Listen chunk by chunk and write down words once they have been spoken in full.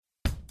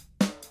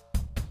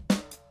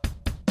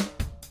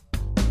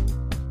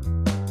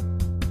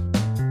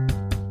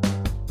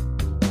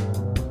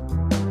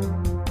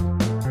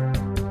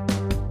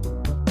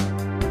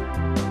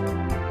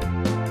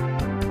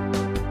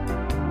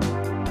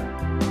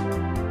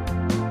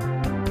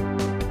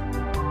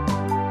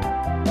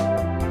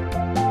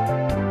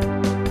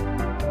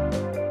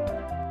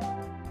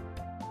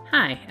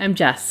I'm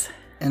Jess.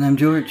 And I'm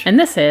George. And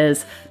this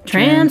is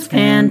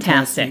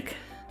Transfantastic,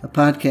 a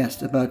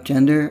podcast about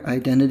gender,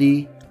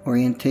 identity,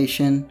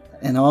 orientation,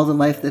 and all the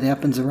life that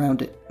happens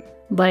around it.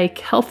 Like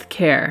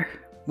healthcare.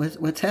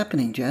 What's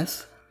happening,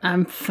 Jess?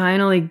 I'm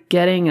finally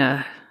getting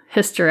a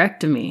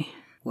hysterectomy.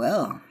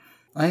 Well,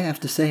 I have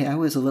to say I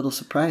was a little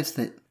surprised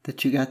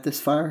that you got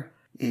this far.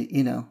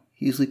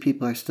 Usually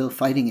people are still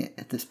fighting it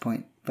at this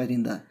point,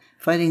 fighting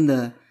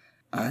the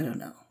I don't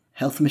know,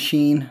 health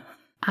machine.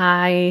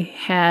 I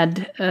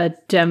had a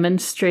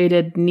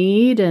demonstrated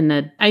need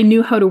and I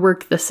knew how to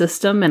work the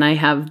system, and I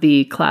have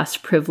the class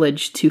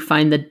privilege to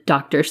find the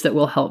doctors that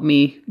will help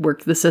me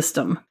work the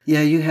system.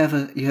 Yeah, you have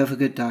a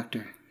good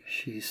doctor.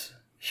 She's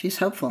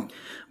helpful.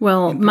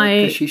 Well,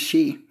 my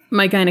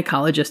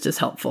gynecologist is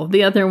helpful.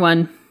 The other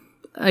one,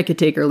 I could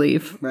take or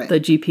leave, right.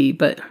 The GP,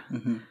 but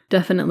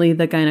definitely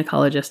the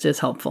gynecologist is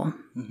helpful.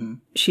 Mm-hmm.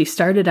 She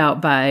started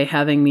out by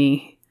having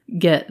me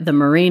get the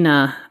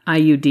Mirena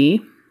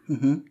IUD.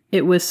 Mm-hmm.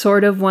 It was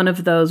sort of one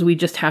of those, we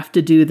just have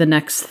to do the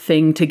next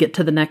thing to get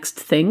to the next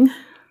thing.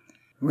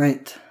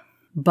 Right.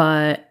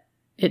 But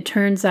it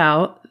turns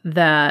out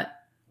that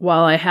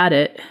while I had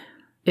it,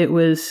 it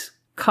was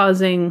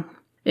causing,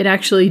 I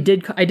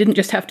didn't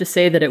just have to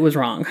say that it was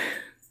wrong.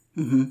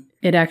 Mm-hmm.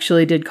 It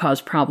actually did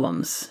cause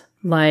problems.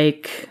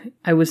 Like,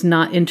 I was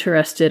not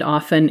interested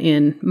often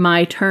in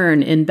my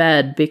turn in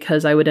bed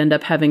because I would end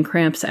up having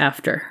cramps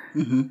after.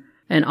 Mm-hmm.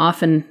 And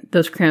often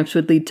those cramps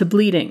would lead to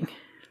bleeding.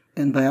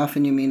 And by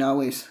often you mean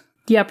always?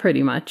 Yeah,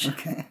 pretty much.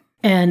 Okay.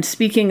 And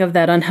speaking of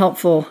that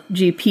unhelpful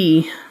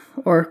GP,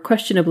 or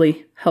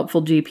questionably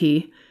helpful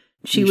GP,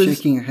 You're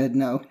shaking your head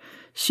no.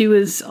 She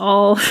was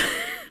all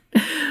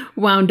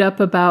wound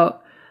up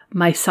about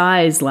my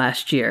size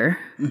last year.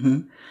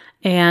 Mm-hmm.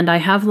 And I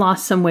have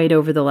lost some weight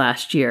over the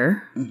last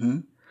year,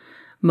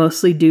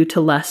 mostly due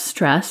to less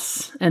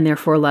stress and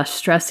therefore less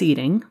stress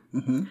eating.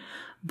 Mm-hmm.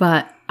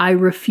 But I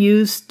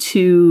refuse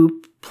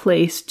to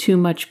place too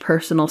much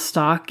personal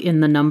stock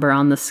in the number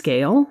on the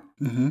scale.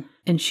 Mm-hmm.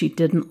 And she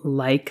didn't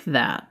like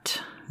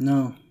that.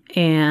 No.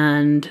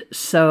 And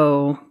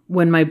so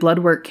when my blood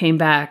work came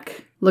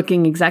back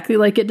looking exactly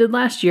like it did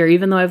last year,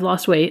 even though I've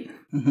lost weight,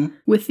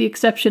 with the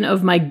exception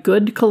of my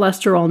good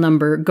cholesterol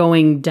number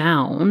going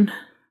down.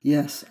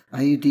 Yes,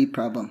 IUD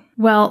problem.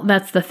 Well,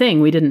 that's the thing.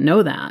 We didn't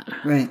know that.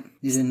 Right.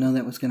 You didn't know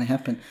that was going to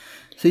happen.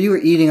 So you were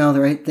eating all the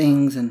right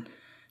things and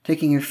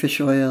taking your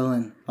fish oil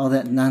and all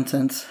that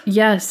nonsense.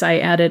 Yes, I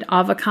added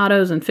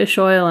avocados and fish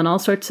oil and all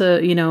sorts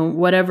of,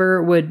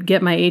 whatever would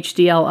get my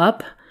HDL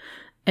up.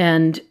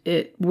 And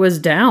it was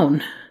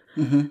down.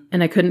 Mm-hmm.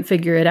 And I couldn't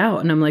figure it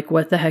out. And I'm like,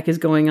 what the heck is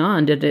going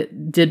on?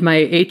 Did my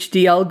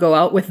HDL go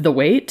out with the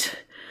weight?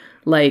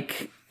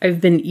 Like,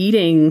 I've been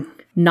eating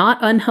not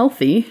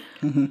unhealthy.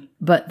 Mm-hmm.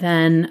 But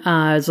then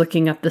I was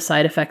looking up the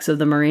side effects of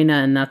the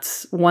Mirena, and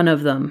that's one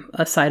of them.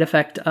 A side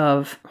effect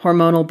of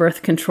hormonal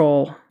birth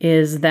control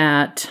is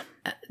that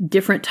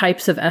different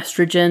types of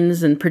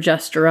estrogens and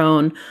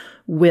progesterone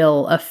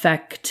will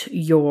affect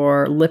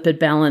your lipid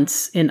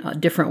balance in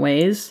different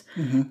ways.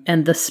 Mm-hmm.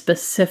 And the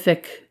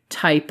specific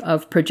type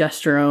of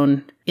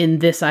progesterone in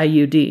this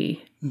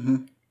IUD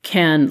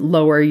can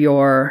lower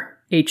your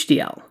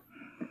HDL.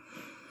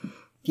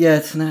 Yeah,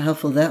 it's not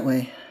helpful that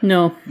way.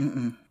 No.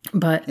 Mm-mm.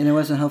 And it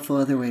wasn't helpful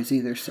other ways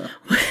either, so.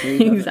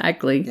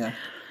 Exactly. Yeah.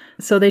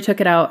 So they took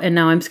it out, and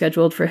now I'm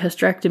scheduled for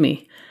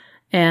hysterectomy.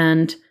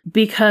 And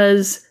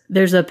because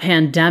there's a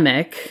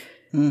pandemic.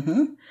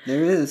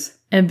 There is.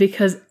 And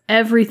because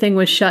everything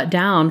was shut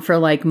down for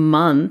like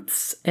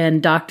months,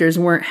 and doctors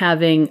weren't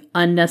having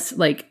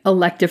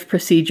elective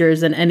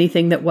procedures and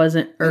anything that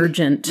wasn't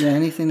urgent. Yeah,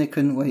 anything that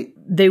couldn't wait.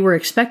 They were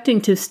expecting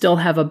to still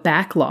have a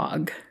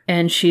backlog.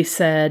 And she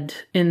said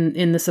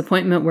in this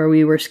appointment where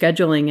we were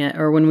scheduling it,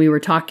 or when we were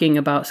talking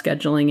about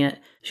scheduling it,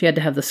 she had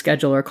to have the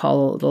scheduler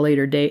call at a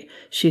later date.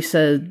 She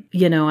said,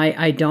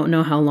 I don't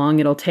know how long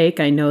it'll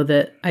take. I know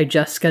that I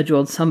just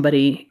scheduled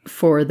somebody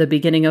for the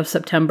beginning of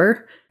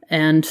September.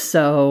 And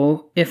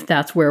so if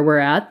that's where we're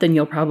at, then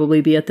you'll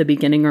probably be at the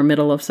beginning or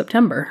middle of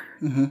September.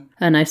 Mm-hmm.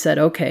 And I said,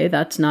 okay,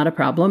 that's not a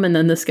problem. And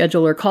then the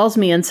scheduler calls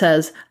me and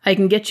says, I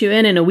can get you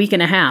in a week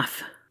and a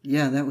half.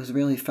 Yeah, that was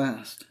really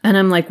fast. And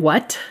I'm like,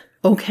 what?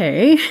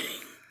 Okay.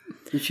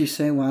 Did she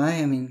say why?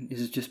 I mean,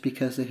 is it just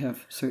because they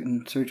have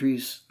certain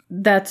surgeries?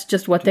 That's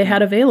just what they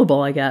had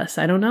available, I guess.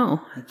 I don't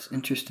know. That's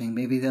interesting.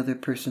 Maybe the other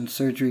person's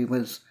surgery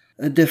was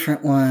a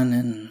different one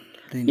and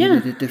they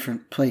needed a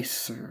different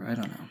place, or I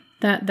don't know.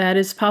 That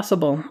is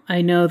possible.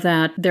 I know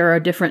that there are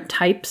different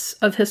types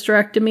of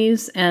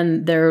hysterectomies,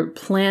 and they're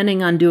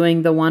planning on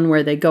doing the one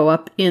where they go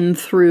up in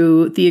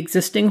through the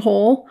existing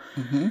hole.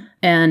 Mm-hmm.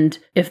 And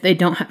if they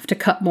don't have to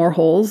cut more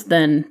holes,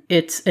 then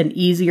it's an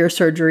easier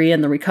surgery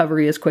and the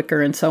recovery is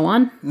quicker and so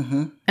on.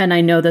 Mm-hmm. And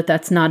I know that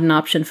that's not an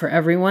option for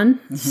everyone.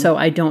 Mm-hmm. So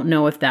I don't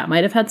know if that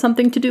might have had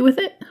something to do with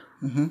it.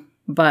 Mm-hmm.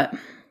 But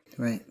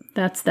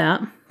that's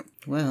that.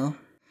 Well.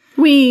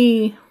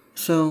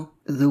 So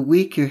the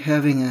week you're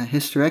having a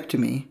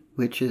hysterectomy,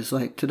 which is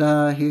like,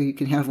 ta-da, here, you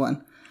can have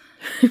one.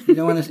 You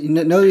don't want to,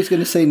 nobody's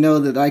going to say no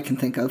that I can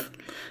think of.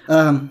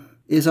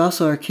 is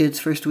also our kids'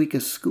 first week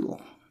of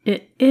school.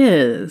 It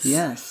is.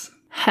 Yes.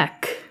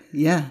 Heck.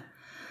 Yeah.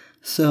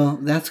 So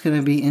that's going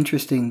to be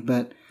interesting,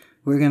 but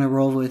we're going to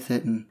roll with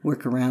it and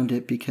work around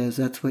it because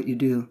that's what you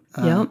do.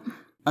 Yep.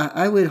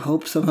 I would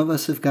hope some of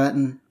us have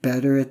gotten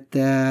better at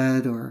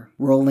that or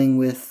rolling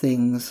with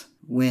things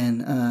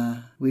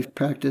when we've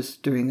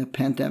practiced during a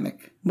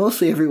pandemic.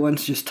 Mostly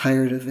everyone's just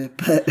tired of it,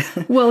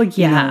 but Well,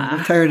 yeah.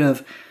 we're tired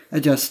of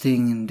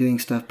adjusting and doing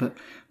stuff. But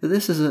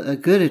this is a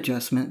good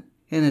adjustment,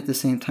 and at the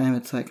same time,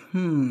 it's like,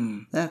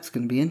 that's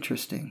going to be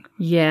interesting.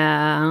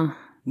 Yeah.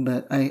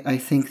 But I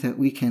think that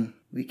we can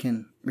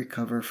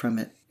recover from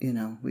it.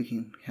 We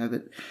can have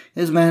it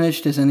as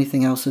managed as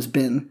anything else has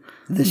been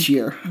this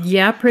year.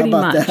 Yeah, pretty How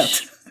about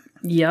much. that?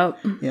 Yep.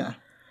 Yeah.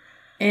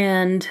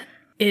 And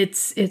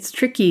it's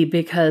tricky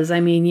because,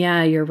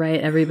 yeah, you're right.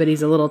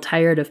 Everybody's a little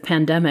tired of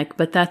pandemic,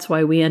 but that's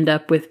why we end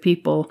up with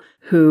people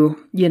who,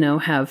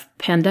 have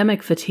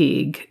pandemic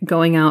fatigue,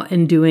 going out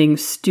and doing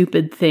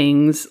stupid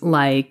things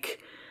like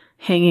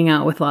hanging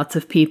out with lots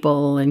of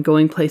people and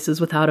going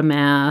places without a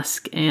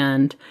mask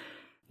and,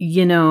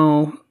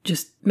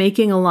 just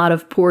making a lot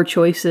of poor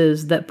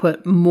choices that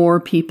put more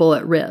people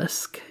at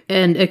risk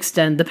and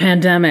extend the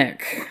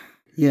pandemic.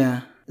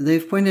 Yeah.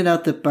 They've pointed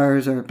out that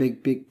bars are a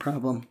big, big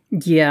problem.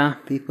 Yeah.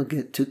 People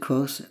get too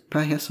close. It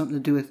probably has something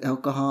to do with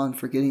alcohol and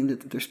forgetting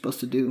that they're supposed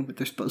to do what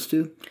they're supposed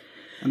to.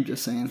 I'm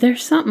just saying.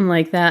 There's something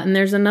like that. And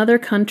there's another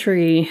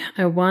country,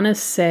 I want to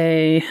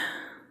say,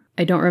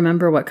 I don't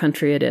remember what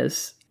country it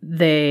is.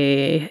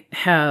 They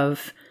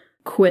have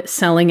quit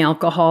selling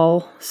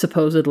alcohol,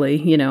 supposedly.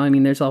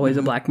 There's always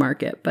a black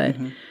market, but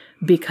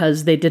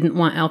because they didn't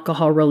want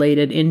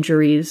alcohol-related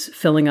injuries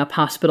filling up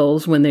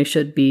hospitals when they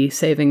should be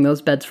saving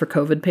those beds for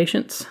COVID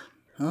patients.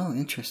 Oh,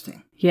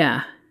 interesting.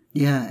 Yeah.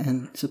 Yeah,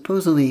 and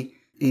supposedly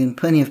in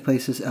plenty of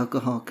places,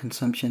 alcohol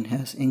consumption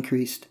has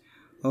increased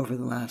over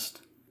the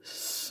last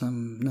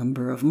some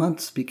number of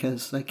months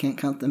because I can't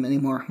count them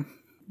anymore.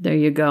 There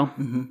you go.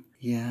 Mm-hmm.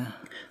 Yeah.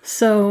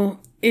 So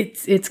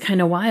it's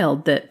kind of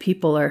wild that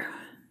people are...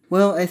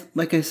 Well,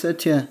 like I said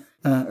to you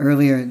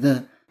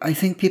earlier, I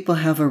think people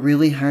have a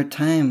really hard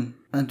time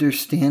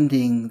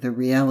understanding the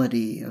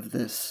reality of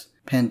this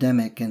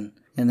pandemic, and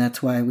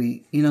that's why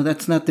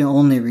that's not the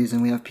only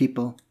reason we have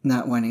people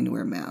not wanting to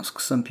wear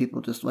masks. Some people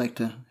just like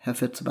to have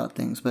fits about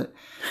things, but...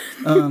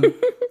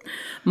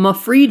 My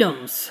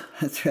freedoms.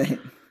 That's right.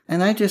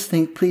 And I just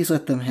think, please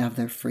let them have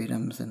their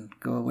freedoms and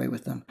go away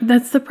with them.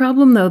 That's the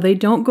problem, though. They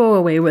don't go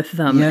away with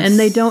them. Yes. And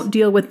they don't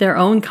deal with their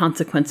own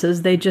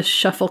consequences. They just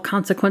shuffle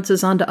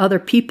consequences onto other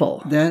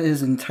people. That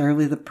is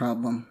entirely the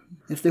problem.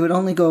 If they would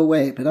only go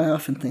away, but I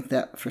often think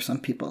that for some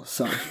people.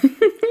 So,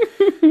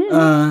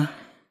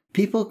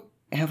 people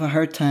have a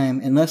hard time,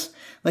 unless,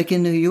 like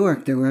in New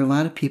York, there were a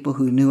lot of people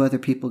who knew other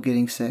people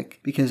getting sick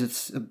because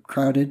it's a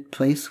crowded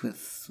place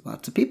with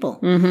lots of people.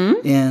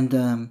 Mm-hmm.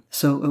 And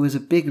so it was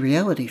a big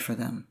reality for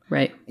them.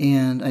 Right.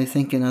 And I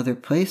think in other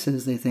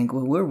places, they think,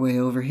 well, we're way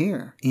over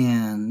here.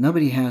 And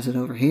nobody has it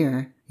over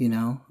here,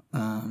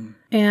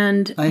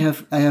 And I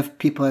have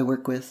people I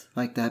work with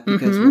like that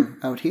because we're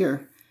out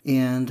here.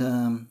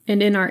 And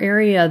in our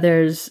area,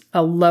 there's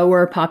a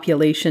lower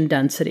population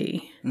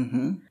density.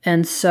 Mm-hmm.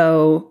 And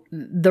so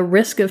the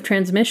risk of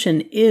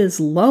transmission is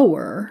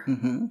lower.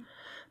 Mm-hmm.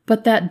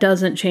 But that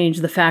doesn't change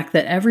the fact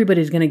that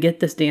everybody's going to get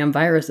this damn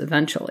virus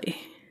eventually.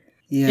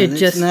 Yeah, it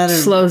just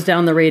slows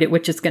down the rate at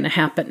which it's going to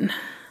happen.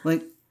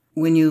 Like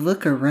when you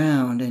look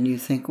around and you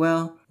think,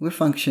 well, we're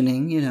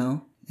functioning,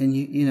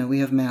 and we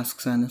have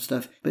masks on and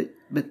stuff,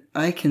 but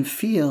I can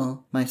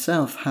feel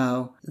myself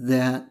how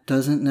that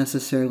doesn't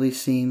necessarily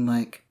seem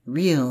like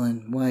real,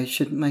 and why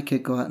shouldn't my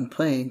kid go out and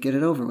play and get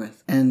it over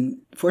with? And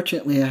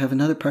fortunately, I have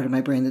another part of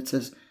my brain that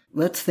says,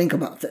 let's think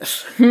about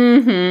this.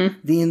 Mm-hmm.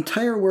 The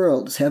entire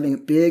world is having a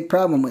big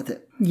problem with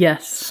it.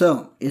 Yes.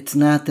 So it's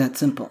not that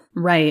simple.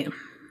 Right.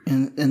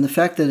 And the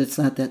fact that it's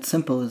not that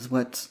simple is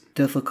what's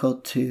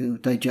difficult to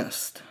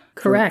digest.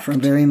 Correct.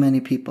 From very many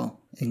people,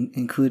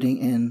 including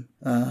in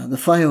the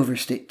flyover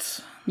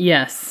states.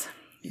 Yes.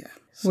 Yeah.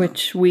 So.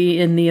 Which we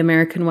in the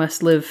American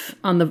West live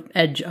on the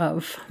edge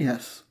of.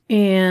 Yes.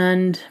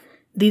 And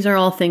these are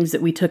all things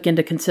that we took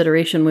into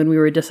consideration when we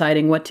were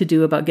deciding what to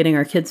do about getting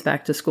our kids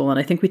back to school. And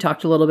I think we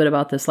talked a little bit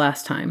about this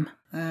last time.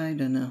 I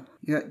don't know.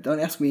 Don't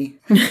ask me.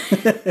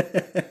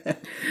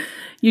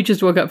 You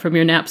just woke up from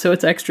your nap, so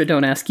it's extra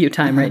don't ask you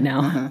time right now.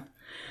 Uh-huh.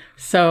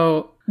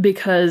 So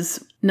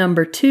because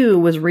number 2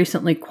 was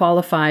recently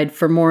qualified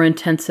for more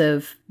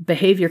intensive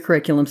behavior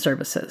curriculum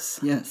services.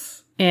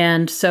 Yes.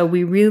 And so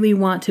we really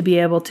want to be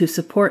able to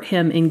support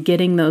him in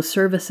getting those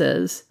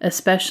services,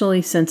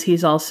 especially since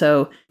he's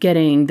also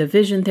getting the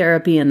vision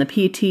therapy and the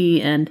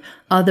PT and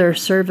other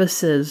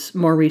services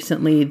more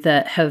recently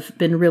that have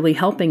been really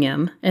helping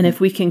him. And if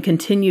we can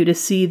continue to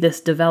see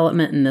this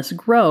development and this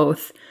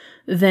growth,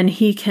 then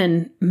he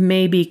can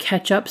maybe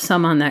catch up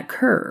some on that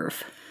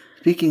curve.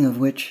 Speaking of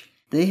which,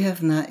 they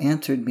have not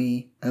answered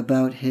me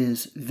about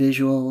his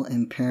visual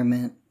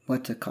impairment.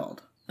 What's it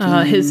called?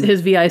 His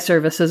VI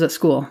services at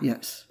school.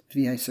 Yes.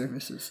 VI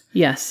services.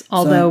 Yes,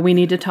 although we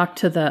need to talk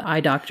to the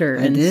eye doctor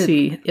and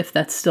see if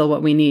that's still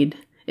what we need.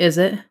 Is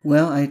it?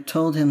 Well, I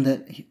told him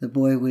that the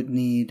boy would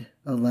need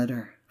a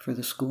letter for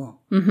the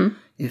school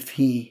if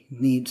he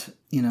needs,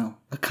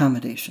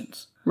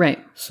 accommodations.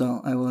 Right.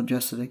 So I will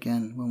address it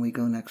again when we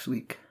go next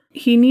week.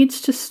 He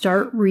needs to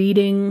start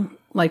reading,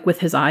 like,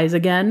 with his eyes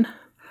again.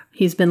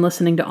 He's been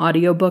listening to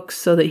audiobooks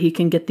so that he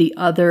can get the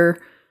other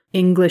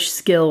English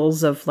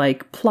skills of,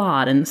 like,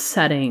 plot and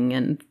setting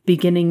and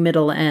beginning,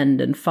 middle, end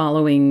and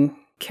following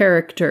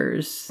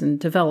characters and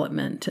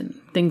development and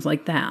things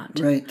like that.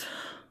 Right.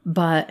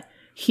 But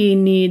he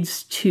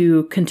needs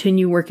to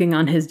continue working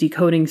on his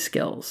decoding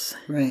skills.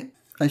 Right.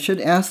 I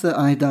should ask the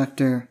eye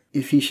doctor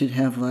if he should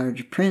have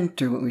large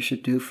print or what we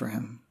should do for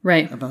him.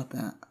 Right. About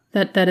that.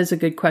 That is a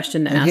good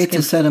question to ask him. I hate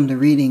to set him to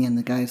reading, and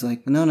the guy's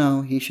like,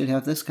 no, he should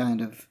have this kind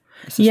of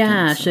assistance.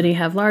 Yeah, should he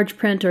have large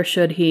print, or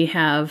should he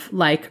have,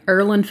 like,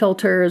 Erlen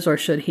filters, or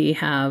should he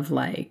have,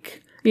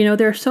 like...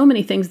 there are so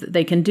many things that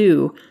they can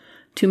do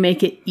to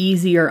make it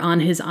easier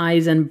on his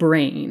eyes and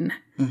brain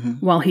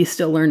while he's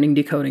still learning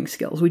decoding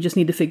skills. We just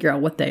need to figure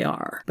out what they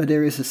are. But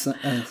there is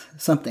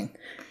something.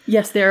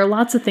 Yes, there are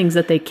lots of things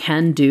that they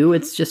can do.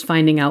 It's just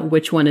finding out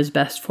which one is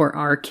best for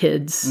our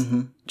kid's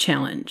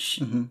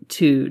challenge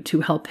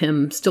to help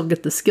him still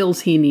get the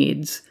skills he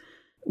needs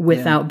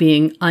without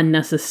being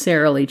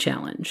unnecessarily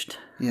challenged.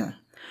 Yeah.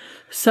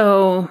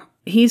 So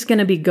he's going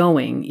to be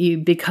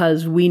going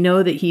because we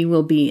know that he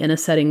will be in a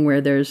setting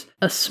where there's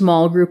a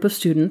small group of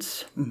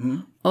students,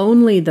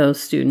 only those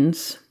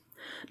students,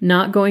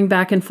 not going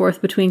back and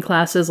forth between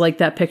classes like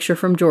that picture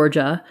from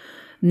Georgia,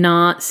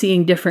 not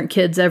seeing different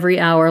kids every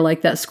hour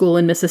like that school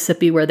in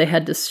Mississippi where they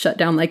had to shut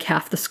down like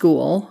half the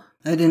school.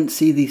 I didn't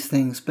see these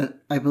things, but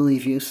I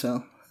believe you,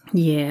 so.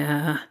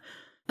 Yeah.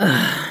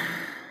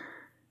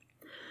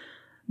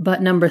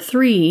 But number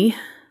 3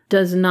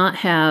 does not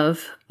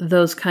have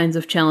those kinds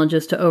of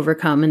challenges to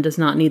overcome and does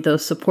not need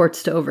those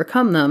supports to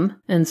overcome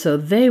them. And so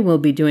they will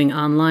be doing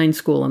online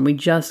school, and we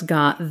just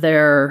got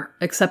their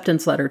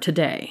acceptance letter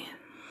today.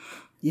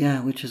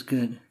 Yeah, which is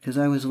good, because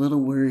I was a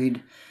little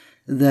worried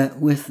that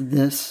with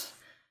this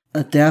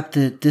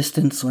adapted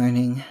distance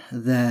learning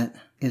that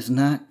is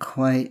not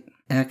quite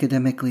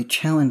academically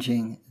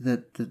challenging,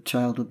 that the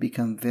child would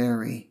become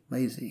very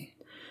lazy.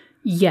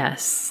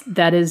 Yes,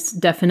 that is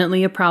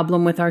definitely a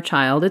problem with our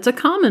child. It's a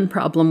common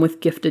problem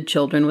with gifted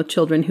children, with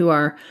children who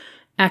are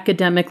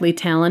academically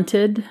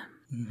talented.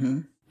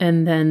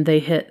 And then they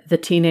hit the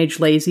teenage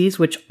lazies,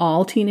 which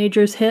all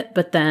teenagers hit,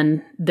 but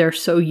then they're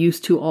so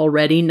used to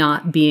already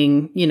not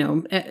being,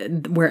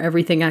 where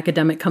everything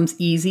academic comes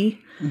easy.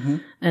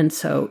 And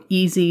so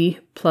easy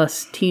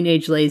plus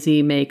teenage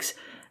lazy makes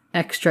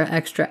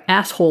extra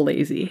asshole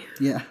lazy.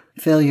 Yeah,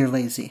 failure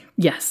lazy.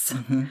 Yes,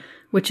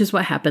 which is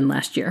what happened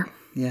last year.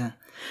 Yeah,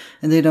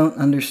 and they don't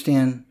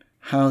understand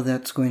how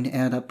that's going to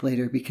add up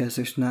later because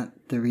there's not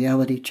the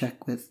reality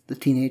check with the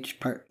teenage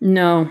part.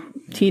 No,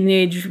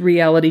 teenage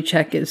reality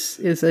check is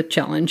a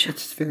challenge.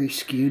 It's very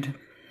skewed.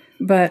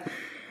 But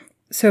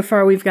so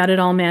far we've got it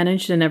all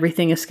managed and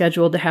everything is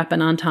scheduled to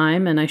happen on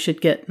time, and I should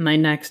get my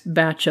next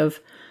batch of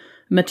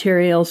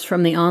materials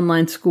from the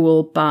online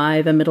school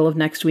by the middle of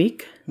next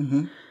week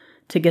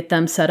to get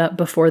them set up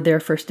before their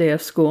first day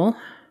of school.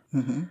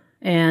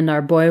 And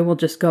our boy will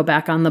just go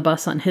back on the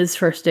bus on his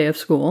first day of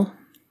school.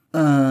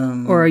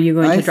 Or are you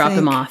going to drop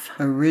him off?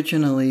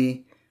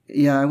 Originally,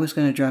 yeah, I was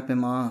going to drop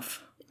him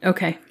off.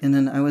 Okay. And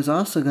then I was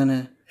also going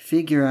to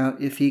figure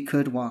out if he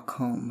could walk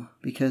home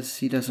because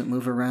he doesn't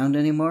move around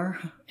anymore.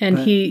 And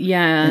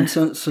And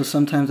so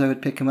sometimes I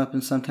would pick him up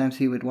and sometimes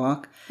he would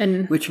walk,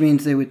 which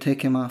means they would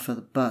take him off of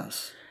the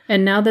bus.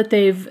 And now that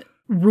they've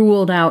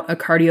ruled out a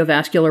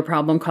cardiovascular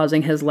problem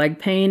causing his leg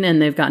pain and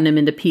they've gotten him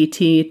into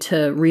PT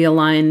to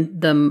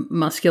realign the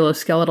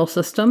musculoskeletal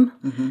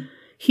system,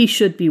 he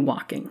should be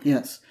walking.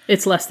 Yes.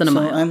 It's less than a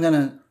mile. So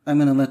I'm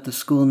gonna let the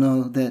school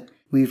know that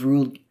we've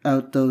ruled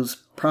out those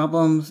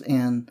problems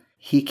and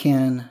he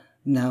can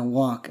now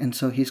walk. And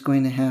so he's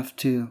going to have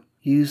to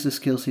use the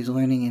skills he's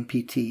learning in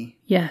PT.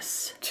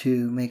 Yes.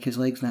 To make his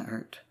legs not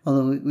hurt.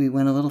 Although we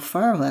went a little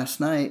far last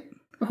night.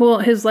 Well,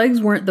 his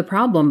legs weren't the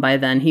problem by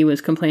then. He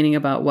was complaining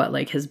about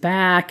his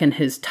back and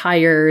his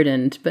tired,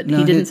 but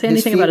he didn't say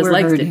anything about his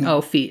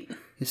legs. Feet.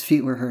 His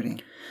feet were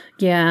hurting.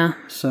 Yeah.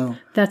 So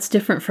that's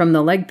different from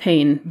the leg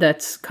pain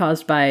that's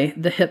caused by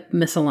the hip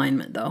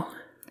misalignment, though.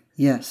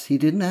 Yes, he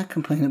did not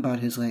complain about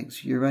his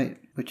legs. You're right,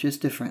 which is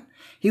different.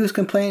 He was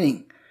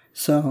complaining.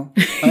 So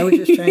I was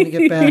just trying to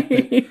get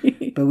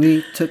back, but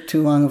we took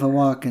too long of a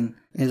walk. And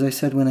as I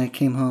said when I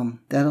came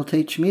home, that'll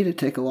teach me to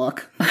take a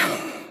walk.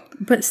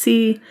 But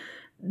see,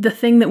 the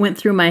thing that went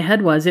through my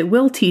head was it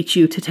will teach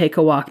you to take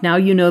a walk. Now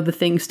you know the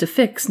things to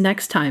fix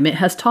next time. It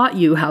has taught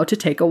you how to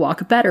take a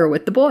walk better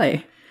with the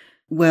boy.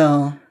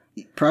 Well,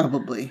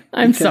 probably.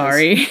 I'm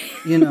sorry.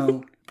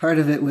 Part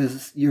of it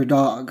was your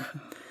dog.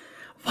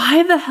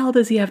 Why the hell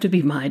does he have to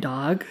be my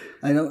dog?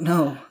 I don't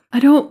know.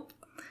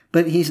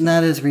 But he's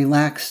not as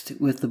relaxed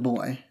with the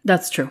boy.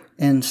 That's true.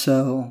 And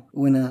so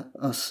when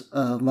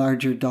a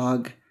larger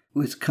dog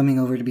was coming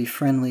over to be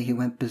friendly, he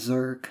went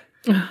berserk.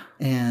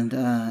 And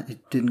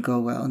it didn't go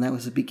well. And that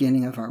was the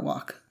beginning of our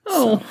walk.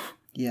 Oh. So,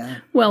 yeah.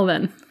 Well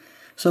then.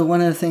 So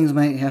one of the things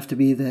might have to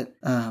be that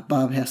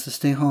Bob has to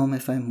stay home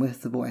if I'm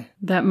with the boy.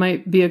 That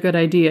might be a good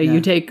idea. Yeah.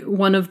 You take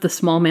one of the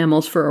small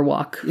mammals for a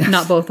walk,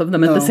 not both of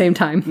them at the same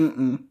time.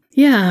 Mm-mm.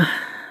 Yeah.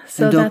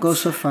 So and don't go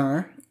so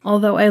far.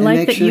 Although I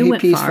like that you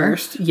went far.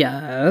 First.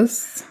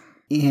 Yes.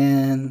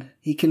 And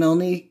he can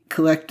only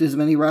collect as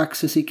many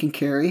rocks as he can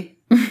carry.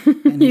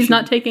 He's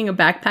not taking a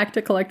backpack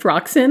to collect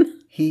rocks in?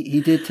 He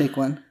did take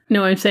one.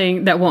 No, I'm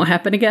saying that won't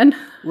happen again.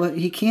 Well,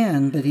 he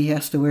can, but he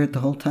has to wear it the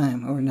whole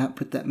time or not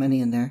put that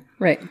many in there.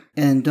 Right.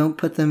 And don't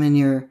put them in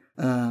your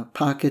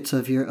pockets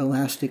of your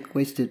elastic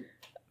waisted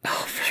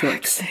For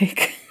shorts. fuck's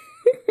sake.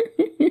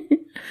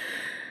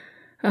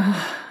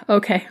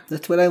 Okay.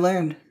 That's what I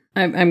learned.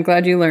 I'm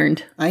glad you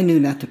learned. I knew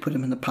not to put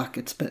them in the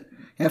pockets, but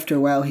after a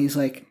while he's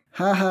like,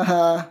 ha ha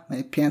ha,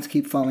 my pants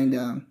keep falling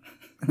down.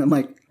 And I'm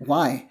like,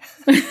 why?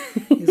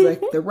 He's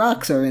like, the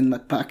rocks are in my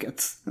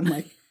pockets. I'm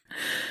like,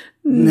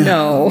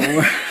 no.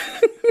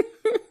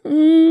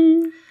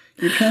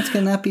 Your pants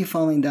cannot be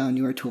falling down.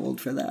 You are too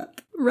old for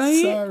that.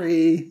 Right?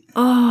 Sorry.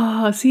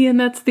 Oh, see, and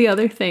that's the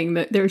other thing,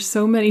 that there's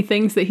so many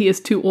things that he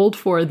is too old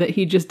for that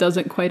he just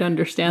doesn't quite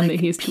understand that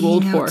he's too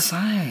old for.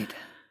 Outside.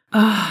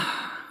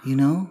 You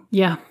know?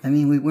 Yeah. I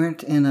mean, we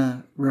weren't in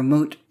a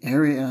remote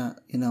area,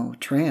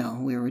 trail.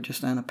 We were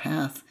just on a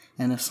path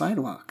and a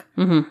sidewalk.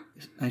 Mm-hmm.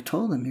 I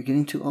told him, you're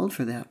getting too old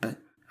for that, but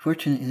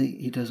fortunately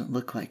he doesn't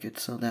look like it,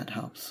 so that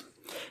helps.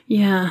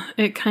 Yeah,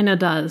 it kind of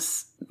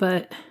does.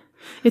 But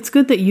it's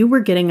good that you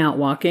were getting out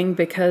walking,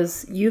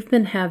 because you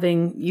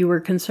were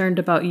concerned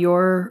about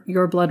your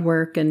blood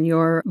work and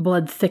your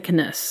blood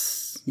thickness.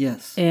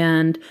 Yes.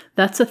 And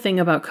that's the thing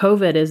about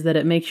COVID, is that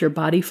it makes your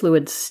body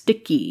fluid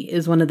sticky,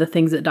 is one of the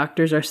things that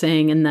doctors are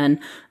saying. And then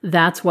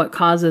that's what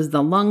causes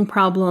the lung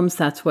problems.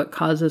 That's what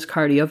causes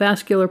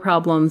cardiovascular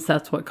problems.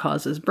 That's what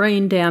causes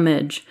brain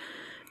damage,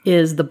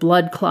 is the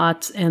blood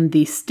clots and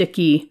the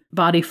sticky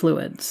body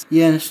fluids.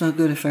 Yeah, and it's not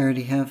good if I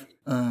already have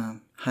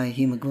high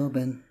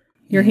hemoglobin.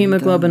 Your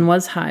hemoglobin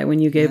was high when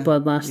you gave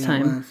blood last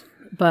time. It was.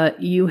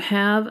 But you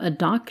have a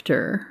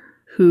doctor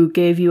who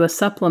gave you a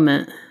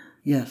supplement.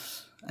 Yes.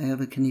 I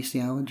have a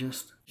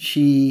kinesiologist.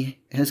 She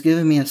has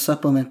given me a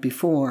supplement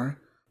before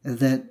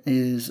that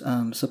is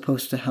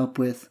supposed to help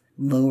with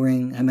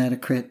lowering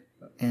hematocrit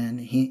and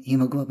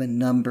hemoglobin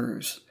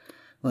numbers.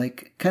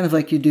 Kind of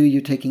like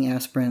you're taking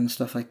aspirin and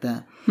stuff like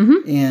that.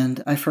 Mm-hmm.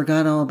 And I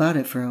forgot all about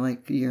it for a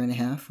year and a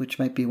half, which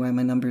might be why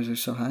my numbers are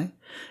so high.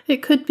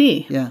 It could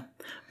be. Yeah.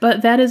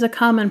 But that is a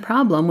common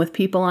problem with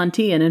people on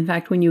T. And in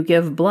fact, when you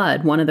give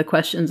blood, one of the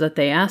questions that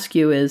they ask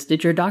you is,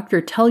 did your doctor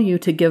tell you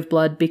to give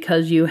blood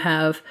because you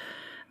have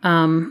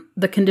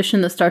the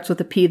condition that starts with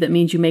a P that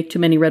means you make too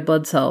many red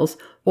blood cells,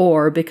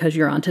 or because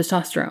you're on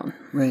testosterone?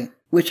 Right.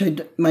 Which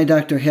my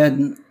doctor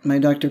hadn't. My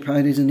doctor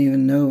probably doesn't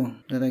even know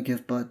that I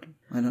give blood.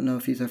 I don't know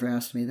if he's ever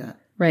asked me that.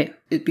 Right.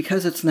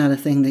 Because it's not a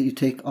thing that you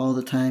take all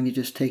the time. You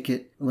just take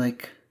it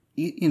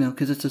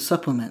because it's a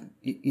supplement.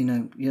 You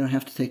don't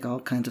have to take all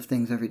kinds of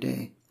things every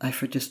day. I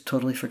just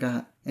totally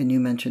forgot. And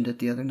you mentioned it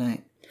the other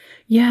night.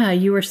 Yeah,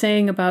 you were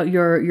saying about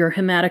your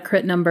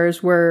hematocrit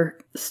numbers were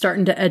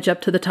starting to edge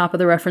up to the top of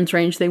the reference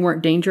range. They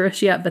weren't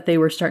dangerous yet, but they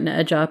were starting to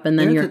edge up. And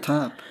then they're at the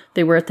top.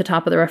 They were at the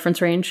top of the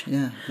reference range?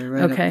 Yeah, they're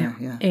right up there,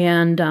 yeah.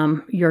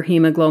 And your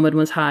hemoglobin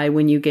was high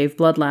when you gave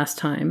blood last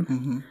time.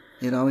 Mm-hmm.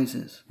 It always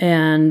is.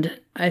 And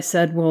I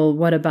said, well,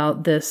 what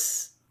about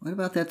this? What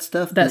about that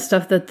stuff? That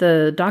stuff that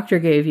the doctor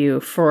gave you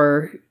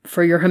for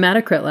your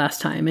hematocrit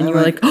last time. And you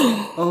were like,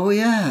 oh,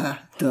 yeah,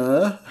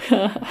 duh.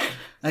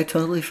 I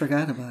totally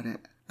forgot about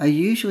it. I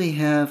usually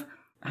have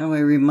how I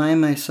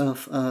remind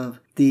myself of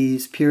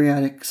these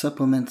periodic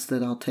supplements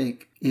that I'll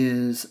take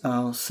is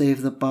I'll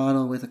save the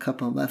bottle with a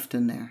couple left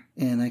in there.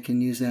 And I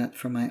can use that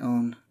for my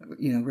own,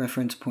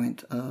 reference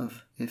point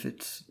of if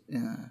it's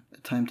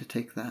time to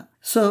take that.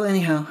 So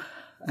anyhow,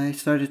 I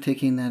started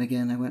taking that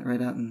again. I went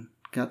right out and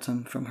got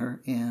some from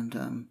her.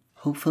 And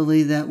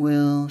hopefully that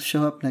will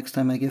show up next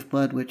time I give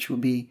blood, which will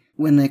be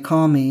when they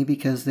call me,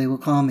 because they will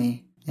call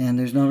me. And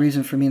there's no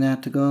reason for me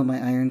not to go. My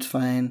iron's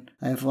fine.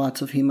 I have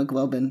lots of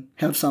hemoglobin.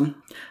 Have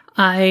some.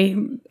 I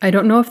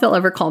don't know if they'll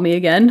ever call me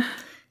again.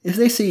 If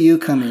they see you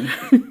coming,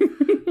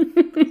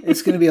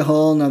 it's going to be a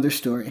whole nother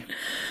story.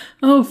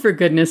 Oh, for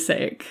goodness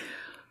sake.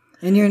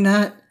 And you're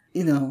not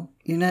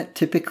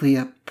typically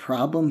a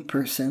problem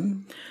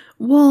person.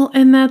 Well,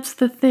 and that's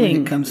the thing.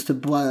 When it comes to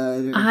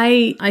blood.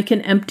 I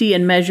can empty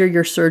and measure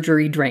your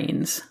surgery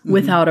drains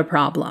without a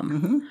problem.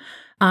 Mm-hmm.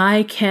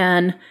 I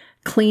can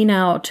clean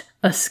out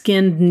a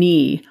skinned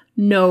knee,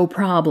 no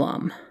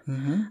problem.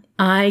 Mm-hmm.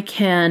 I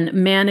can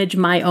manage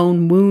my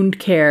own wound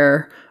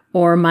care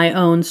or my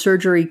own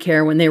surgery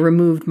care when they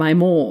removed my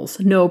moles,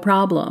 no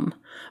problem.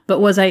 But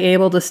was I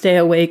able to stay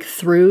awake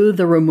through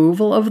the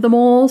removal of the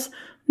moles?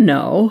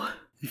 No.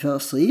 You fell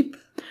asleep?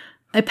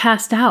 I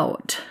passed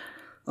out.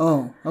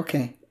 Oh,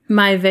 okay.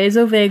 My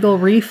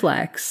vasovagal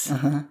reflex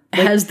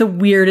has the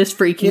weirdest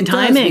freaking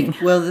timing.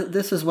 Well,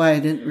 this is why I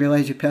didn't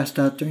realize you passed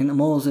out during the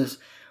moles is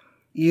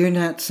you're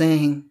not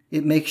saying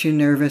it makes you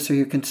nervous or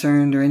you're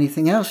concerned or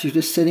anything else. You're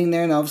just sitting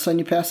there and all of a sudden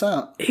you pass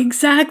out.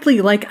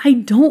 Exactly. Like, I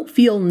don't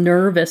feel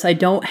nervous. I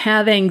don't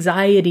have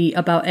anxiety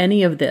about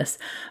any of this.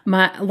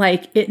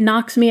 It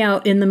knocks me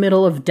out in the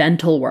middle of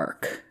dental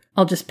work.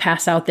 I'll just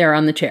pass out there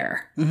on the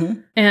chair. Mm-hmm.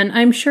 And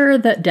I'm sure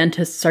that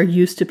dentists are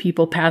used to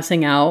people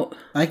passing out.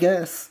 I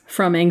guess.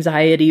 From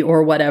anxiety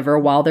or whatever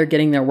while they're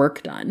getting their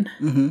work done.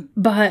 Mm-hmm.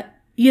 But,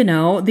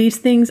 these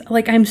things,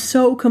 like, I'm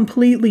so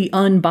completely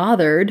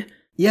unbothered.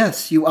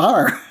 Yes, you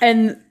are.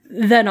 And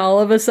then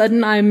all of a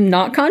sudden I'm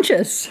not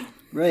conscious.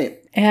 Right.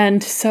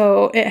 And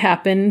so it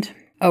happened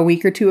a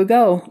week or two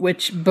ago,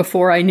 which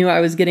before I knew I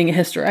was getting a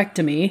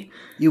hysterectomy.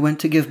 You went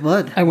to give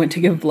blood. I went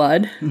to give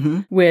blood,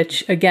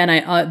 which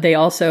again, they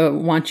also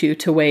want you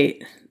to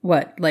wait,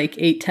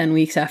 8-10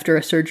 weeks after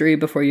a surgery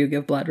before you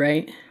give blood,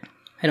 right?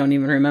 I don't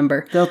even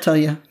remember. They'll tell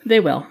you. They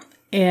will.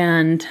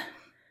 And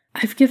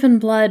I've given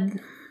blood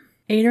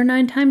 8 or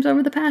 9 times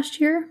over the past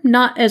year.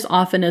 Not as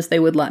often as they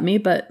would let me,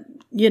 but,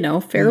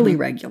 fairly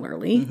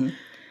regularly. Mm-hmm.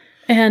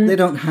 And they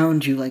don't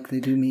hound you like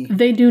they do me.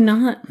 They do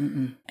not.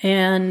 Mm-mm.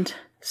 And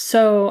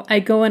so I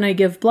go and I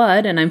give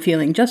blood and I'm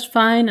feeling just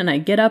fine. And I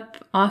get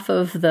up off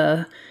of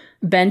the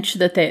bench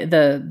that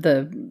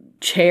the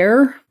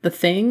chair, the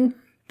thing,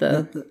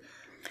 the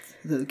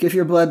give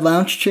your blood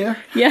lounge chair?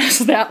 Yes,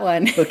 that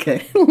one.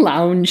 Okay.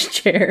 Lounge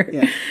chair.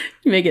 Yeah.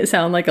 You make it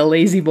sound like a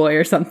lazy boy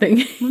or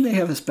something. Well, they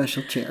have a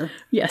special chair.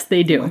 Yes,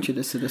 they do. They want you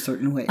to sit a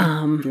certain way.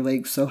 Your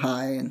legs so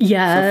high and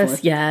yes, so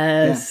forth.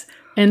 Yes.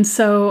 Yeah. And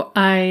so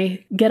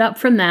I get up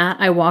from that.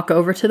 I walk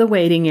over to the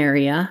waiting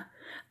area.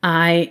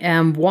 I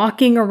am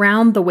walking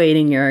around the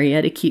waiting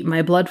area to keep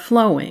my blood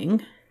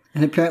flowing.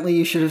 And apparently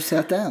you should have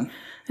sat down.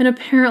 And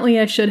apparently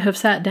I should have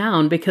sat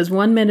down because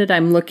one minute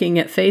I'm looking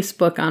at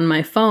Facebook on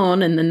my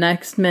phone and the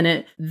next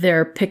minute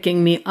they're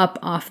picking me up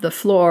off the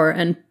floor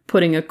and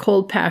putting a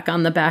cold pack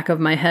on the back of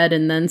my head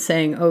and then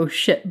saying, "Oh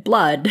shit,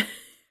 blood."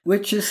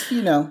 Which is,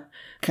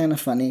 kind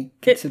of funny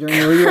considering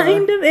where you are. It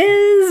kind of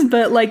is,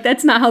 but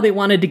that's not how they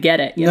wanted to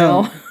get it, you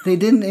know? They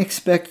didn't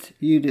expect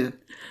you to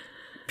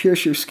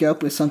pierce your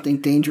scalp with something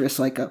dangerous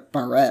like a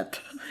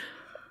barrette.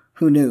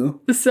 Who knew?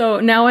 So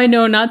now I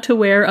know not to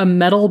wear a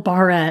metal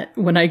barrette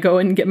when I go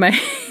and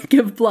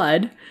give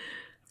blood.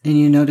 And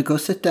you know to go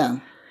sit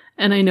down.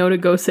 And I know to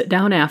go sit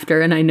down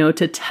after. And I know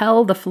to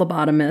tell the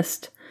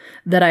phlebotomist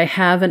that I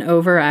have an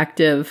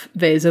overactive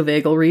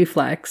vasovagal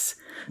reflex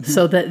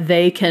so that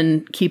they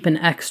can keep an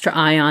extra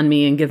eye on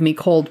me and give me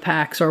cold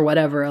packs or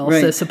whatever else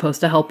is supposed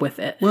to help with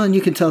it. Well, and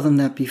you can tell them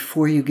that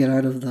before you get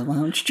out of the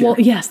lounge chair. Well,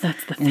 yes,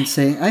 that's the thing. And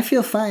say, I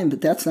feel fine, but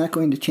that's not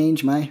going to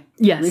change my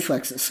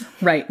reflexes.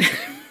 Right.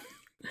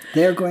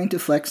 They're going to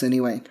flex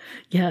anyway.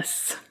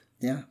 Yes.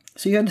 Yeah.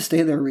 So you had to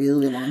stay there a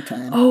really long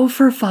time. Oh,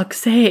 for fuck's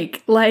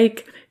sake.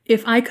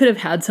 If I could have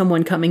had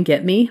someone come and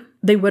get me,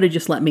 they would have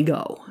just let me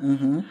go.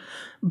 Mm-hmm.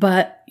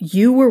 But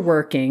you were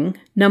working.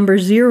 Number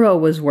 0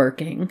 was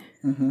working.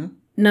 Mm-hmm.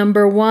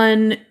 Number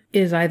 1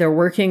 is either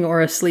working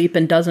or asleep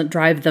and doesn't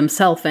drive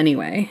themselves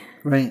anyway.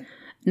 Right.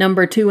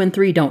 Number 2 and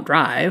 3 don't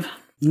drive.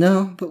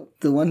 No, but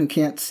the one who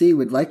can't see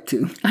would like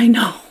to. I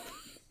know.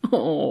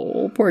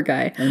 Oh, poor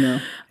guy. I know.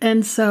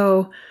 And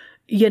so,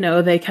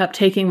 they kept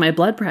taking my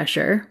blood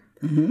pressure.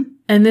 Mm-hmm.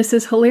 And this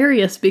is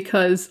hilarious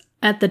because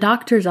at the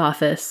doctor's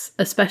office,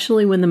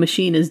 especially when the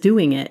machine is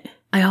doing it,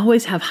 I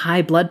always have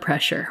high blood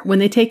pressure. When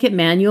they take it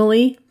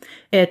manually,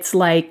 it's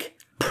like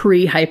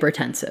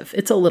pre-hypertensive.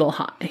 It's a little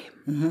high.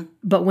 Mm-hmm.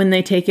 But when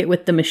they take it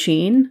with the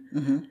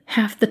machine,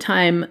 half the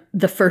time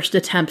the first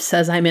attempt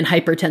says I'm in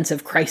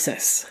hypertensive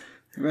crisis.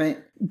 Right.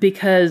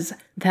 Because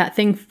that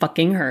thing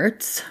fucking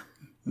hurts.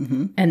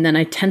 Mm-hmm. And then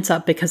I tense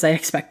up because I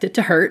expect it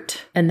to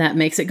hurt. And that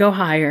makes it go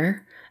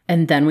higher.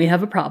 And then we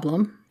have a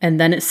problem. And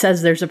then it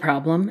says there's a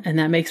problem. And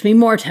that makes me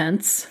more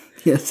tense.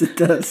 Yes, it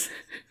does.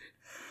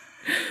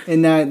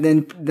 And now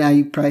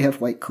you probably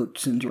have white coat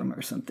syndrome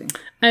or something.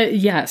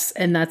 Yes.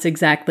 And that's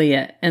exactly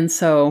it. And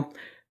so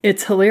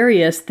it's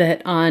hilarious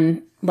that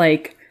on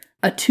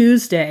a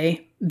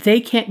Tuesday,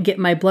 they can't get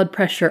my blood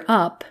pressure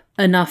up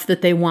enough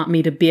that they want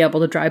me to be able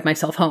to drive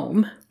myself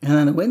home. And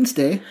on a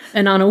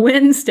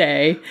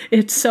Wednesday,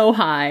 it's so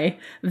high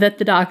that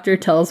the doctor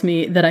tells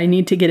me that I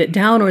need to get it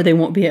down or they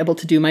won't be able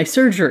to do my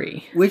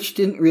surgery. Which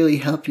didn't really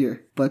help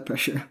your blood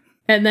pressure.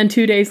 And then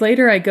 2 days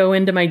later, I go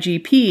into my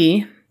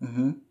GP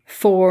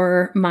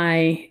for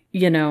my,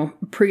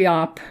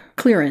 pre-op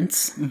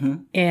clearance. Mm-hmm.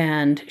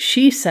 And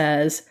she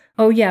says,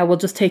 "Oh, yeah, we'll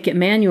just take it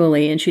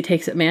manually." And she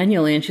takes it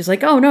manually and she's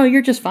like, "Oh, no,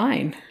 you're just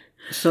fine."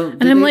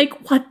 And I'm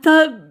like, what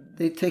the...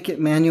 They take it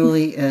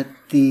manually at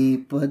the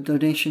blood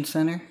donation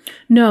center?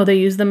 No, they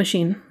use the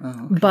machine. Oh,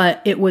 okay.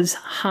 But it was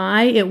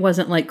high. It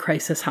wasn't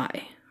crisis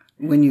high.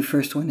 When you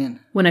first went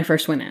in? When I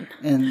first went in.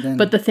 And then...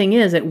 But the thing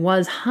is, it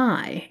was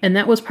high. And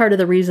that was part of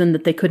the reason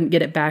that they couldn't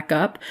get it back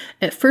up.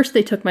 At first,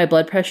 they took my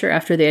blood pressure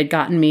after they had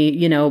gotten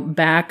me,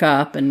 back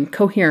up and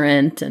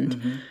coherent.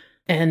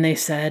 And they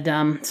said,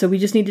 so we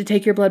just need to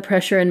take your blood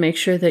pressure and make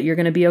sure that you're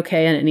going to be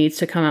okay. And it needs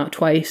to come out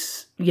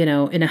twice, in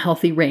a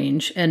healthy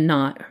range and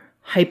not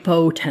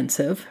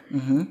hypotensive.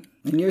 Mm-hmm.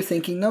 And you're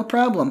thinking, no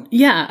problem.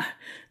 Yeah.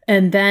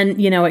 And then,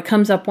 it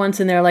comes up once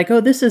and they're like, oh,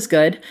 this is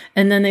good.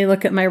 And then they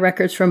look at my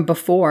records from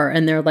before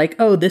and they're like,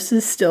 oh, this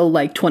is still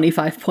like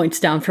 25 points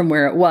down from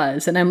where it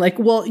was. And I'm like,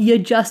 well, you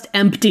just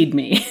emptied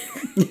me.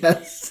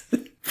 Yes.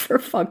 For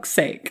fuck's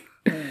sake.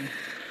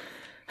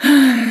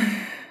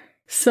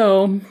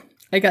 So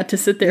I got to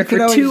sit there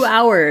for 2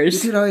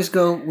 hours. You could always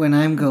go when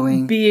I'm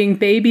going. Being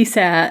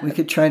babysat. We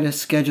could try to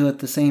schedule at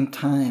the same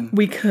time.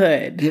 We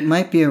could. It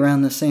might be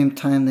around the same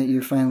time that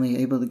you're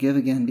finally able to give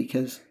again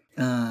because,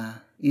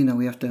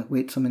 we have to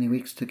wait so many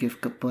weeks to give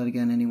blood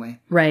again anyway.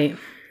 Right.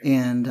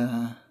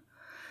 And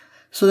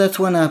so that's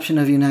one option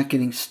of you not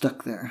getting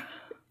stuck there.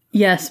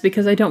 Yes,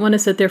 because I don't want to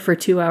sit there for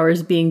 2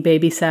 hours being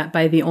babysat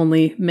by the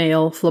only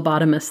male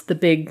phlebotomist, the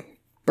big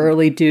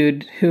burly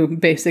dude who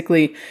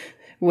basically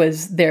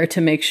was there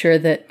to make sure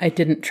that I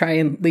didn't try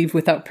and leave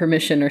without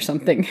permission or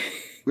something.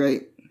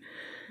 Right.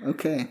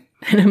 Okay.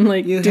 And I'm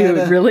like, dude,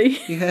 really?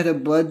 You had a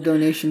blood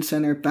donation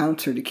center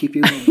bouncer to keep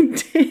you in. I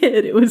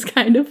did. It was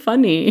kind of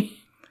funny.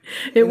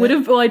 It would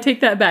have, well, I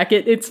take that back.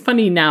 It's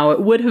funny now.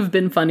 It would have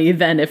been funny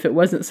then if it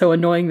wasn't so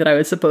annoying that I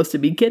was supposed to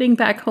be getting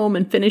back home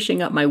and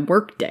finishing up my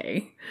work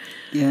day.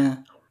 Yeah.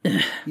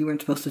 You weren't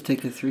supposed to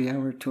take a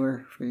 3-hour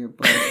tour for your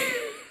blood.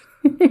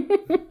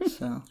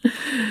 So.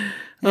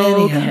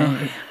 Anyhow.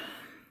 Okay.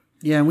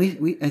 Yeah,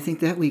 I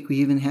think that week we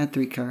even had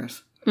 3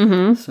 cars.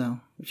 Mm-hmm.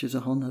 So, which is a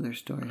whole nother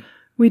story.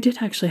 We did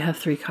actually have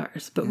 3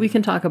 cars, but we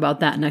can talk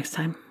about that next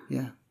time.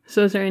 Yeah.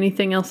 So is there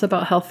anything else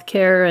about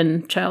healthcare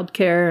and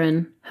childcare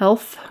and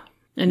health?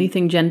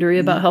 Anything gendery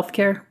about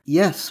healthcare?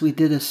 Yes, we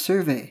did a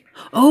survey.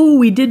 Oh,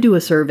 we did do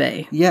a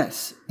survey.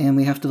 Yes, and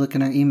we have to look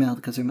in our email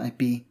because there might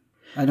be,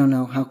 I don't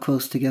know how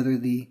close together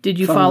the Did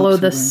you follow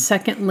the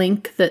second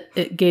link that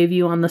it gave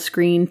you on the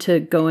screen to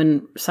go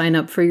and sign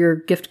up for your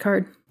gift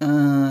card?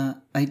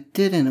 I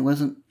didn't. It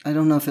wasn't, I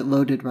don't know if it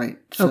loaded right.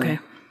 So okay.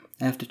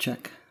 I have to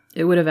check.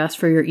 It would have asked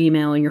for your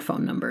email and your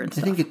phone number and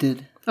stuff. I think it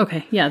did.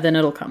 Okay, yeah, then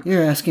it'll come.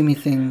 You're asking me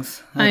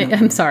things.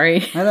 I'm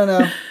sorry. I don't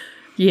know.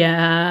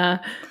 Yeah.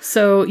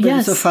 So, but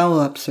yes. It's a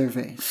follow-up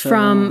survey. So.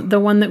 From the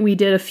one that we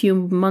did a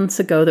few months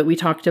ago that we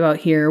talked about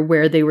here,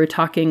 where they were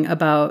talking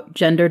about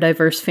gender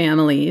diverse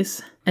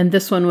families. And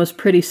this one was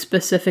pretty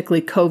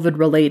specifically COVID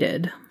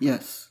related.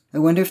 Yes. I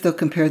wonder if they'll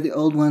compare the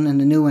old one and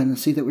the new one and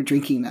see that we're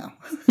drinking now.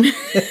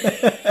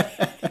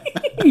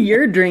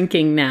 You're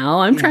drinking now.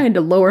 I'm trying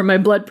to lower my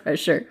blood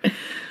pressure.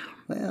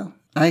 Well,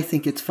 I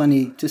think it's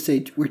funny to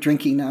say we're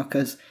drinking now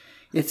because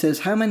it says,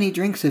 how many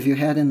drinks have you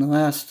had in the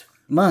last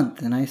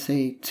month? And I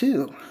say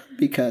 2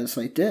 because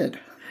I did.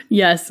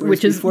 Yes,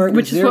 which is what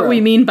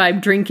we mean by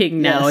drinking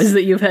now, is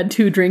that you've had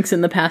 2 drinks in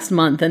the past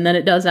month. And then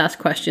it does ask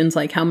questions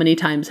like, how many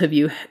times have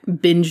you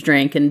binge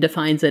drank, and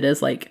defines it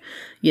as like,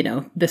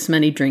 this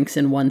many drinks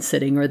in one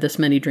sitting or this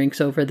many drinks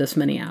over this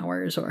many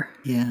hours or.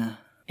 Yeah.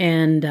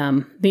 And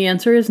the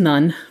answer is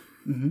none.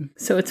 Mm-hmm.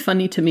 So it's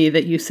funny to me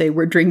that you say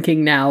we're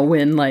drinking now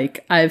when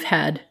like I've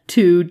had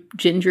 2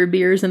 ginger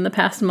beers in the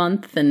past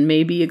month and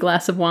maybe a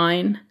glass of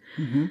wine.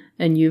 Mm-hmm.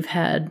 And you've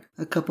had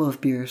a couple of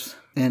beers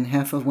and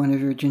half of one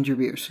of your ginger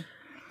beers.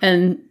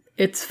 And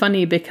it's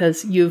funny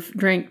because you've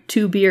drank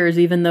 2 beers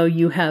even though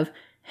you have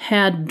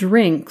had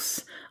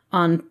drinks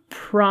on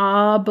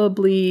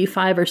probably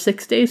 5 or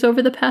 6 days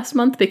over the past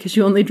month because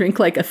you only drink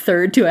like a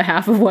third to a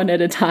half of one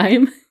at a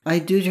time. I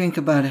do drink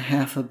about a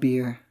half a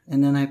beer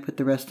and then I put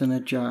the rest in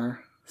a jar.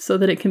 So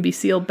that it can be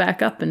sealed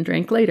back up and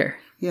drank later.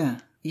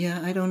 Yeah.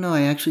 Yeah, I don't know.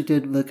 I actually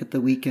did look at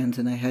the weekends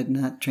and I had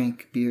not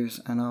drank beers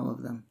on all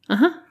of them.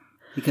 Uh-huh.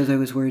 Because I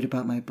was worried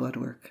about my blood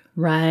work.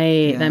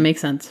 Right. Yeah. That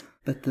makes sense.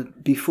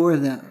 But before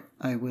that,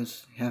 I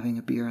was having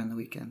a beer on the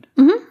weekend.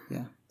 Mm-hmm.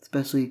 Yeah.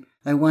 Especially,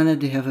 I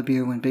wanted to have a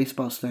beer when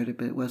baseball started,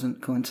 but it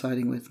wasn't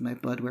coinciding with my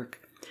blood work.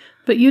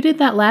 But you did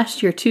that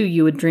last year, too.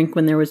 You would drink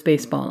when there was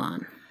baseball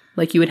on.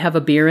 Like you would have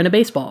a beer and a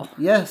baseball.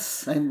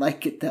 Yes, I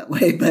like it that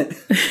way, but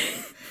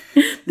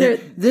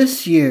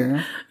this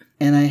year,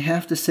 and I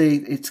have to say,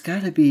 it's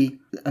got to be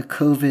a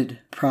COVID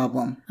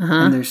problem. Uh-huh.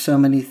 And there's so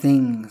many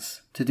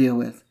things to deal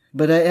with.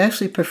 But I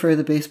actually prefer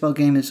the baseball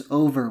game is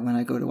over when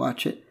I go to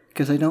watch it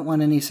because I don't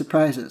want any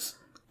surprises.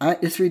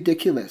 It's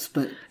ridiculous,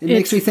 but it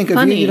makes me think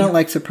funny. Of you. You don't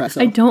like surprises.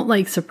 I don't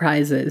like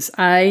surprises.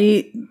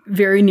 I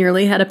very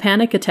nearly had a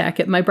panic attack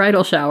at my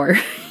bridal shower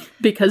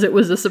because it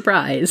was a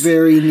surprise.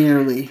 Very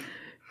nearly.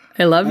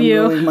 I love I'm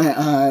you. Rolling my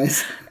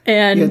eyes.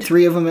 And you had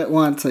 3 of them at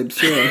once, I'm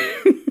sure.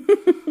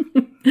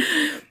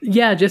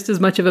 Yeah, just as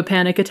much of a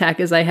panic attack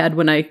as I had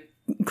when I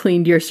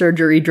cleaned your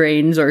surgery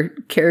drains or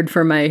cared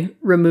for my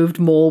removed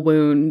mole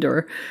wound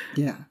or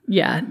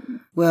yeah.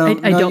 Well,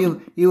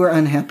 you were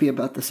unhappy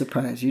about the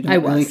surprise. You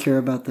don't really care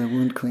about the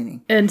wound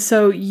cleaning. And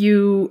so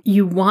you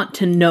want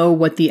to know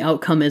what the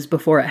outcome is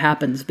before it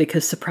happens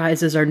because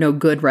surprises are no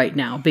good right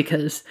now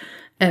because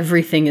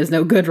everything is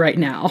no good right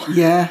now.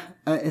 Yeah,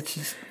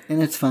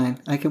 it's fine.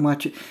 I can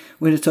watch it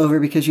when it's over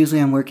because usually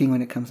I'm working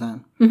when it comes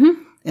on.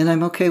 Mm-hmm. And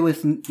I'm okay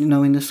with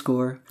knowing the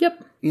score.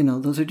 Yep.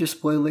 Those are just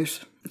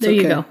spoilers. It's there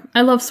you go.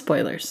 I love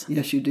spoilers.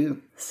 Yes, you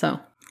do. So,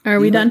 are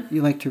we done?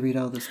 You like to read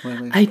all the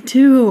spoilers. I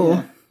do.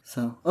 Yeah.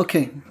 So,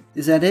 okay.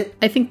 Is that it?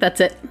 I think that's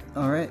it.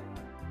 All right.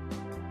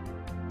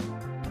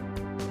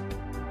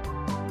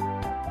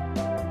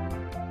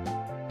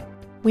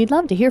 We'd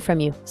love to hear from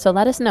you, so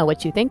let us know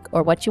what you think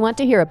or what you want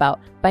to hear about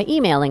by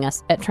emailing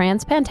us at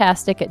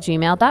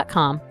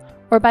transpantastic@gmail.com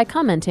or by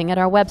commenting at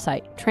our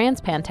website,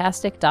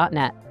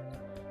 transpantastic.net.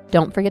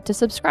 Don't forget to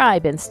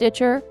subscribe in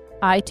Stitcher,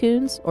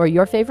 iTunes, or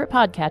your favorite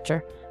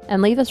podcatcher,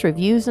 and leave us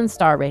reviews and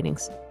star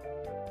ratings.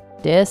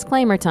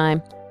 Disclaimer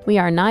time. We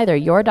are neither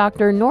your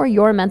doctor nor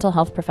your mental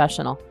health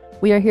professional.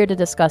 We are here to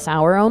discuss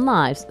our own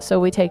lives,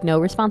 so we take no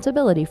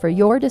responsibility for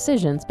your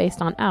decisions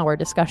based on our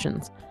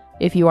discussions.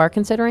 If you are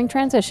considering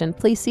transition,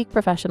 please seek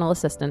professional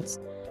assistance.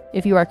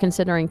 If you are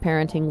considering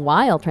parenting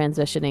while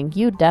transitioning,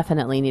 you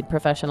definitely need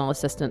professional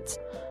assistance.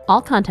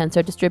 All contents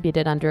are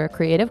distributed under a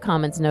Creative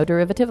Commons no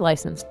derivative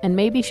license and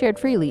may be shared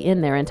freely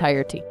in their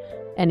entirety.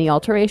 Any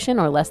alteration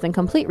or less than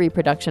complete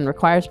reproduction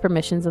requires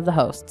permissions of the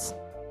hosts.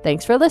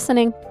 Thanks for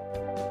listening.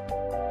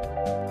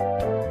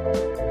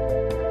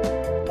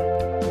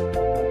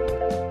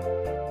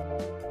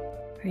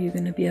 Are you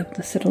going to be able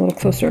to sit a little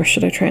closer, or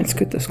should I try and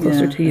scoot this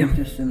closer to you? I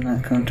just am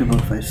not comfortable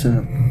if I sit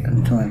up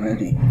until I'm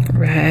ready.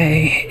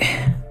 Right.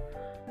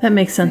 That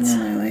makes sense. And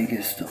my leg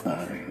is still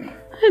bothering me.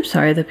 I'm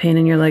sorry the pain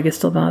in your leg is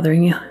still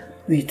bothering you.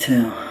 Me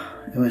too.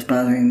 It was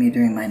bothering me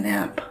during my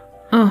nap.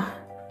 Oh.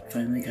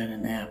 Finally got a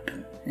nap.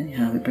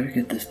 Anyhow, we better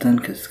get this done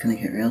because it's going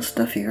to get real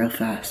stuffy real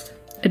fast.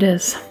 It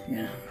is.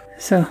 Yeah.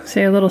 So,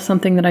 say a little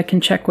something that I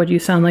can check what you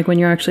sound like when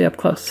you're actually up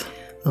close.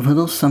 A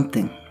little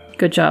something.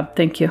 Good job.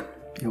 Thank you.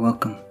 You're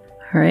welcome.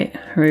 All right.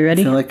 Are we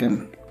ready? I feel like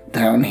I'm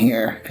down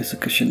here because the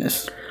cushion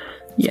is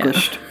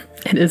squished.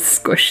 It is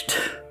squished.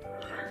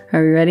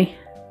 Are we ready?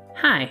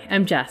 Hi,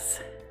 I'm Jess.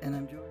 And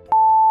I'm George.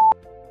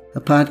 A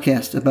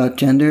podcast about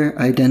gender,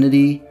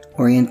 identity,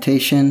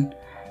 orientation,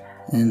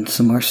 and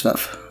some more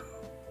stuff.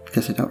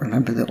 Because I don't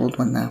remember the old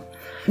one now.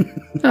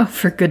 Oh,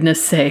 for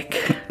goodness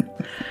sake.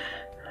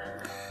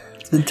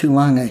 It's been too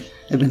long.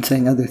 I've been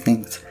saying other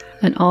things.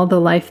 And all the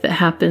life that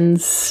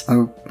happens.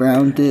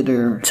 Around it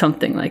or...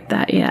 Something like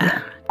that,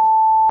 yeah.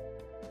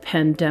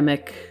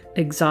 Pandemic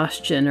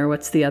exhaustion, or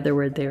what's the other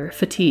word there?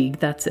 Fatigue,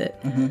 that's it.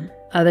 Mm-hmm.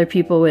 Other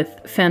people with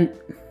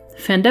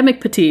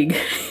pandemic fatigue.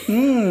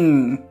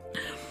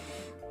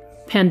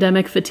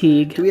 Pandemic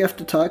fatigue. Do we have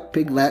to talk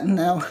Pig Latin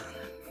now?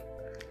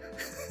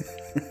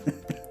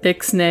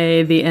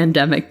 Ixnay the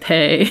endemic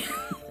pay.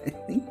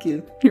 Thank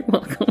you. You're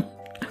welcome.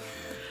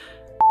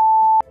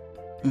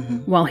 Mm-hmm.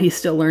 While he's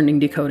still learning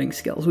decoding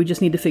skills. We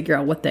just need to figure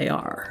out what they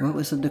are. What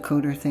was the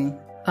decoder thing?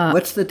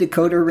 What's the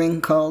decoder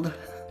ring called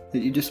that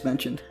you just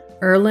mentioned?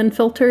 Erlen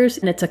filters,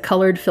 and it's a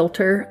colored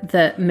filter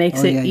that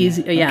makes it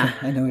easy. Yeah.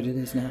 Okay, I know what it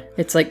is now.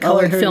 It's like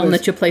colored film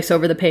that you place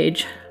over the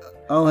page.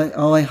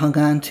 All I hung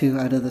on to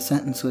out of the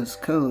sentence was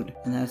code,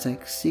 and I was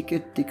like,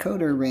 secret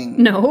decoder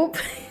ring. Nope.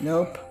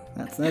 Nope,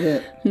 that's not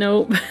it.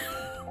 Nope.